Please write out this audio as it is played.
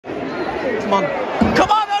Come on.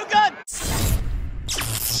 Come on, Hogan!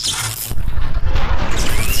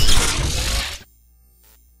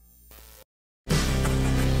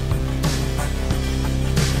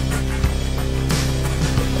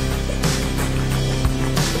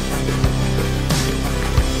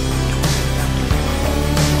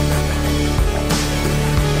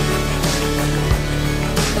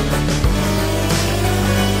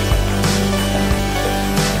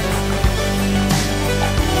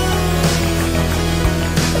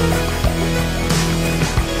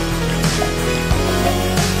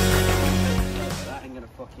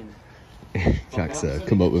 Jack's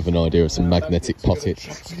come up with an idea of some magnetic pottage.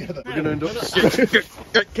 We're going to end up...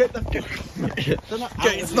 Get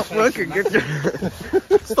it's not working.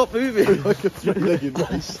 Stop moving. Like a three-legged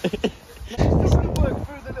race. It's going to work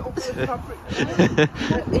through the little bit of fabric.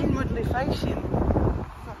 They're inwardly facing.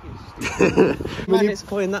 Magnet's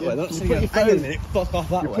pointing that way. That's you put your phone in. Fuck off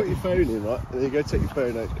that you way. put your phone in, right? And then you go take your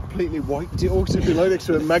phone out. It's completely white. It also below next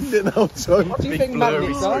to a magnet the whole time. What do you think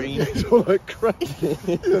magnets are? It's all like crazy.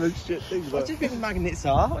 Shit things. What do you think magnets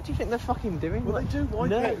are? What do you think they're fucking doing? Well, they do wipe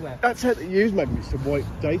nowhere. That's how they use magnets to wipe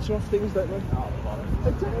data off things, don't they?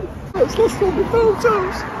 They do. That's lost all my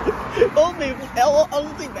photos. All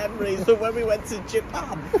the memories of when we went to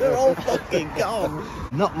Japan. They're all fucking gone.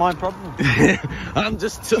 Not my problem. I'm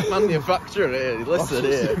just manufacturing it. Listen I've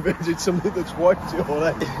here. just invented something that's wiped it all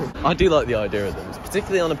out. I do like the idea of them,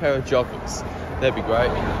 particularly on a pair of joggers. They'd be great,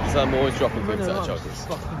 because I'm always dropping things out of joggers.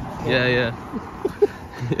 Yeah.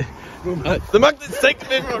 The magnet's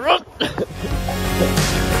taking in a run!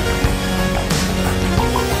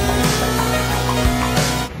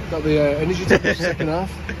 Got the energy tank for the second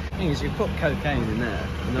half. The thing is, you put cocaine in there.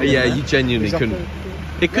 Yeah, you genuinely Exactly. couldn't.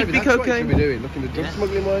 It could Maybe be that's what you cocaine. should be doing, looking at drug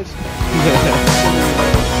smuggling wise.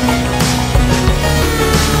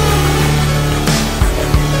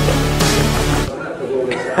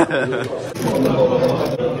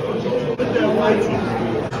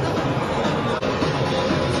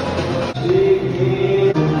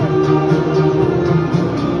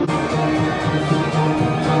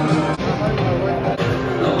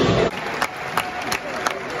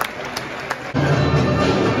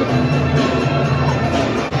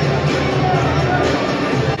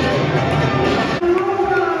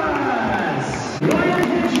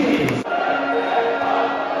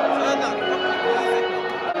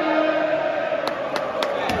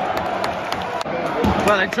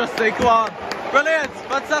 Well, interesting, come on. Brilliant,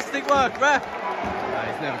 fantastic work, ref. Nah,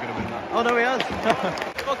 he's never going to win that. Oh no, he has.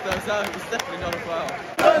 Fuck those out, it's definitely not a foul.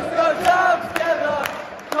 Let's go down together.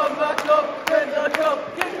 Come back up, win the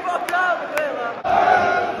cup. Kick back down the villa.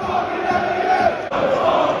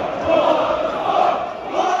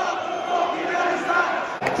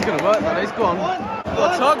 It's going to work, that is. Go on. Go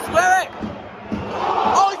on, Chong, square it.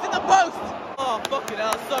 Oh, he's in the post. Oh, fucking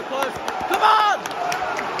hell, so close. Come on.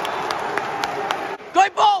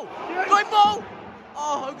 Great ball! Great ball!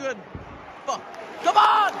 Oh, Hogan! Fuck! Come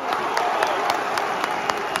on!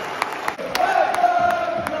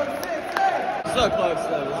 So close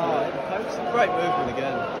though, wasn't it? Great movement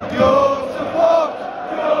again. Your support!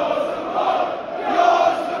 Your support! Your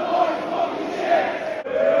support is what we share!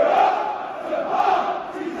 Your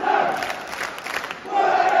support is that!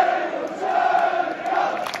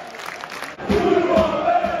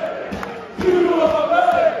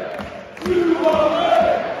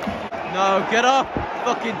 No, get up!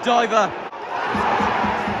 Fucking diver!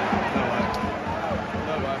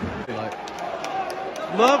 No way.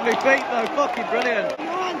 Lovely feet though, fucking brilliant. Come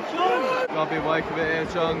on, Chong! Gotta be awake a bit here,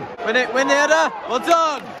 Chong. Win it, win the header! Well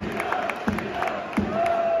done!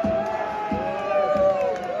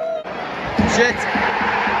 Shit!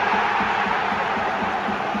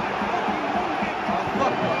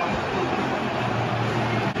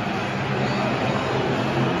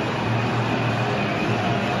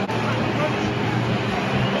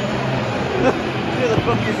 Who the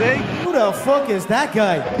fuck is he? Who the fuck is that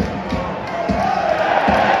guy?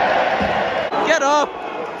 Get up!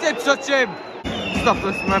 Dip touch him! Stop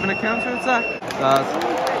us from having a counter-attack.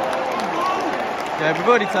 Yeah, we've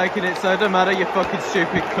already taken it, so it doesn't matter, you fucking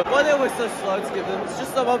stupid cunt. Why are they always so slow to give them? It's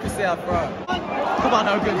just so obviously our throw. Come on,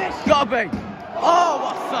 Hogan. Gotta be! Oh,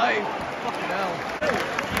 what a save! Fucking hell.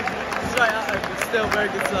 Straight at Hogan, still very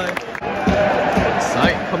good save.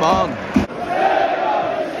 Sight, come on.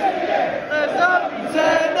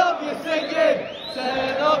 Turn up your singing!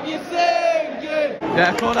 Turn up your singing!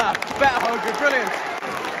 Yeah, corner. Better Hogan, brilliant.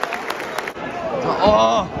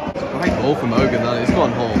 Oh, great ball from Hogan, that is. Come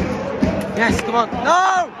on, Hall. Yes, come on.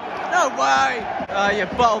 No! No way! You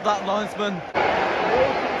bottled that linesman.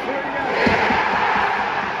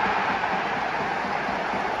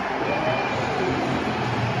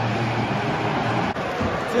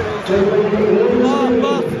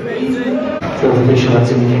 Fourth official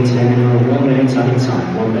at in the 1 minute added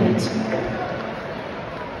time, 1 minute.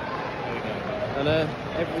 And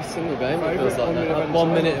every single game it feels like that.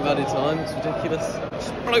 1 minute of added time, it's ridiculous.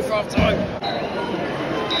 Just blow for half time.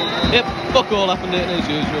 Yep, fuck all happened in as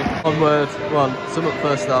usual. One word, one, sum up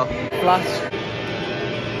first half. Flash.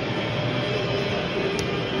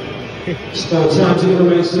 So time to go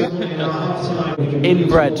away, 7 minutes and a half time.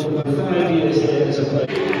 Inbred. 5 years here as a player.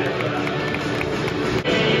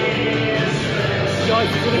 Guys,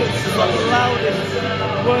 it's the loudest,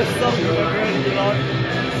 worst song I've ever heard in my life.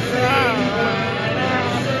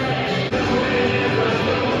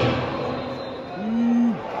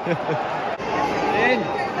 In.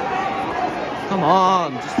 Come on,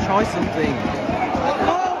 just try something.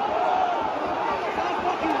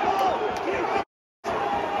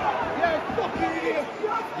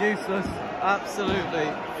 Useless, absolutely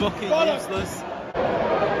fucking useless. Is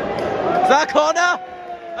that a corner?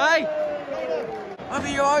 Hey!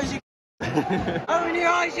 Open your eyes, you open your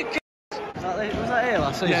eyes, you was that here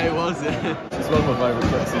last season? Yeah, it was, yeah. It's one of my favourite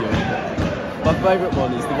clips of you. My favourite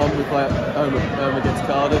one is the one we play at home against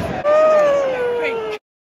Cardiff.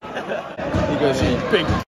 He goes, you big.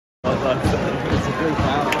 I was like, it's a bleep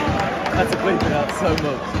out. That's a bleep it out so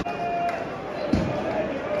much.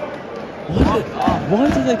 Why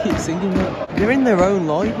do they keep singing that? They're in their own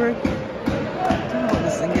library. I don't know what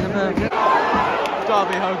they're singing about.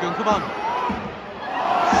 Darby Hogan, come on.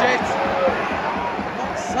 Shit!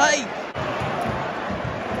 Fuck's sake!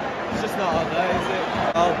 It's just not our day, is it?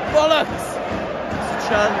 Oh, bollocks! It's a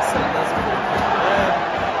chance and that's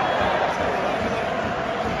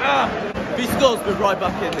if he scores, we're right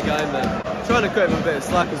back in the game then. Trying to cut him a bit of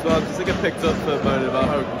slack as well because they get picked up for moaning about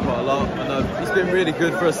Hogan quite a lot. I know he's been really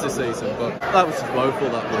good for us this season, but that was just woeful,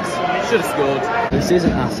 that was. Should have scored. This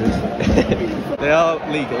isn't acid. They are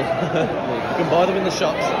legal. You can buy them in the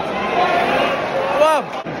shops.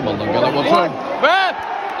 Come on, then, get that one through. Red!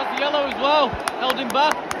 That's yellow as well. Held him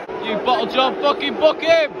back. You bottle job, fucking book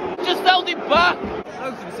him! Just held him back!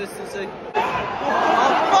 No consistency.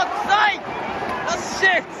 Oh, fuck's sake! That's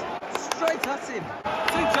shit! Straight at him.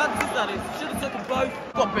 2 chances that is. Should have took them both.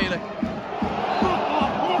 Go on, Peely.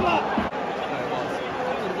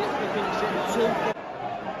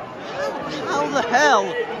 How the hell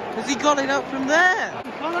has he got it up from there?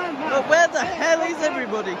 But where the hell is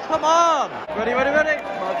everybody? Come on! Ready, ready, ready?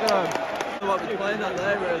 Well done. I don't know what we're playing at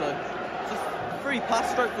there, really. Just free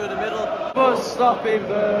pass stroke through the middle. Bus stop in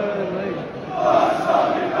Burnley. Bus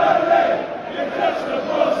stop in Burnley. You're just a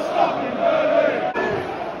bus stop in Burnley.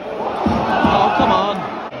 Oh, come on.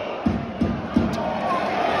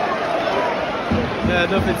 Yeah,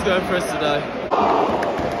 nothing's going for us today.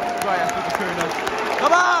 Right after the Kuna.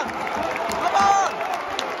 Come on! Come on!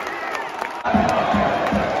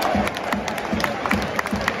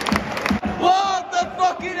 What the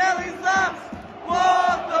fucking hell is that?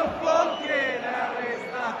 What the fucking hell is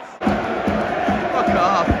that? Fuck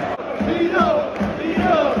off.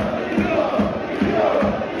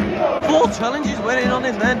 4 challenges went in on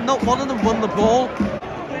him then, not one of them won the ball.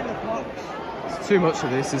 It's too much of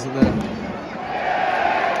this, isn't there?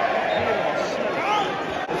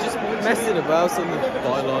 They're just messing about on the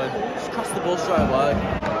byline. Just cross the ball straight away.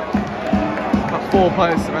 Got 4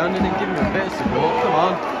 players surrounding him, giving him a bit of support. Come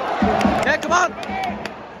on. Yeah, come on!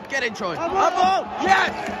 Get in, Troy. Up ball!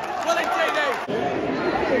 Yes! Well in,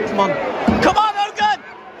 TD! Come on. Come on, Hogan!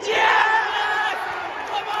 Yes!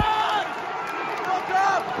 Come on! Look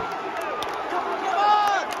up! Come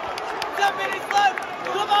on! 10 minutes left!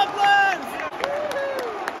 Come on, players!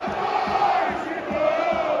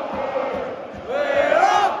 We're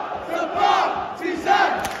up! The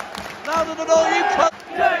partisan! Louder than all you cut!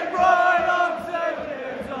 Take right on 10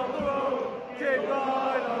 years on the road! Keep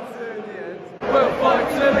right on to the end! We'll fight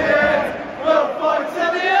till the end! We'll fight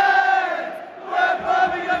till the end! We're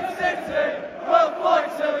Birmingham City! We'll fight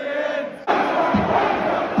till the end!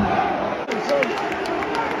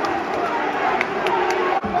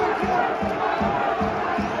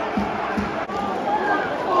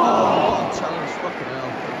 Oh, challenge, fucking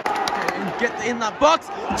hell. Get in that box!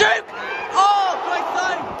 Duke! Oh, great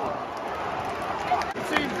save!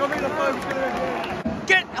 Team, come in the phone.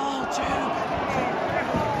 Get! Oh, Duke!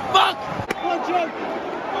 Fuck! Oh, Duke!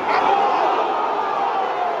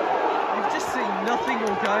 You've just seen nothing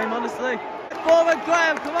all game, honestly. Forward,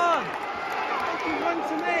 Graham, come on! Fucking run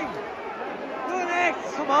to me! Do it!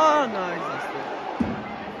 Come on! No, he's lost it.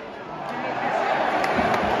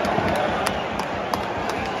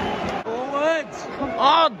 Forwards! Come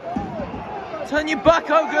on! Turn your back,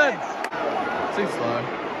 Hogan! Too slow.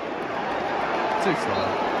 Too slow.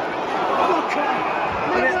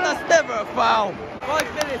 That's never a foul.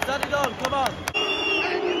 5 minutes, add it on, come on.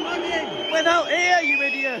 We're out here, you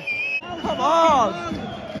idiot. Come on.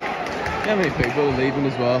 How many people are leaving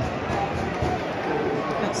as well?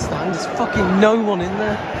 That stand, there's fucking no one in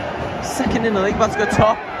there. Second in the league, about to go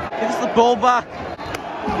top. Give us the ball back.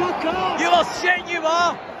 You are shit, you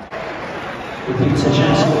are. The pizza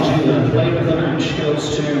chancellor duo player of the match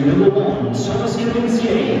goes to number 1, Thomas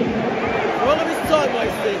Kaminski. All of his time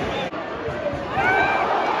wasting.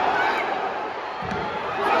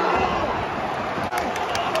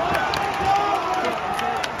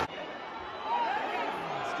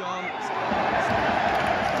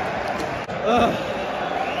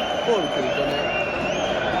 Thought we could have done it.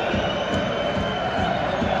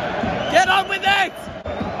 Get on with it!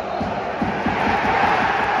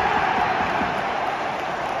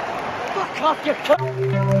 Fuck off, you cunt!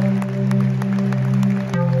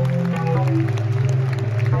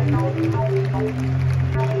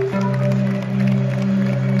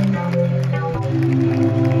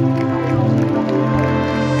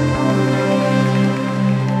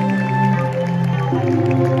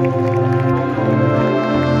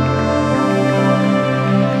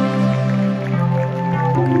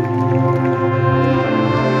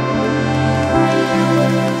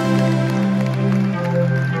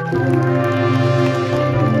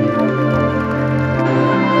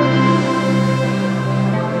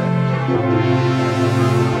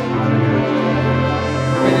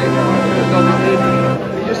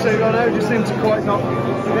 Seemed to quite not.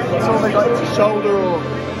 Something like his shoulder, or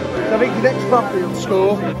I think the next buff he'll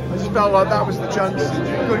score. I just felt like that was the chance.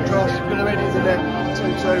 Good cross, could have made it in the net.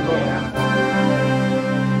 2-2, but.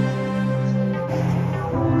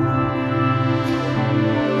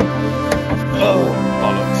 Oh,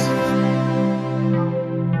 bollocks.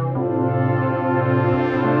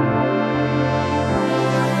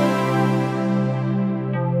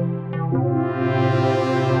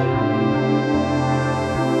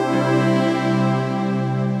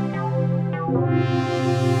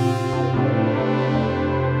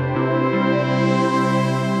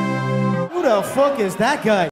 Who the fuck is that guy?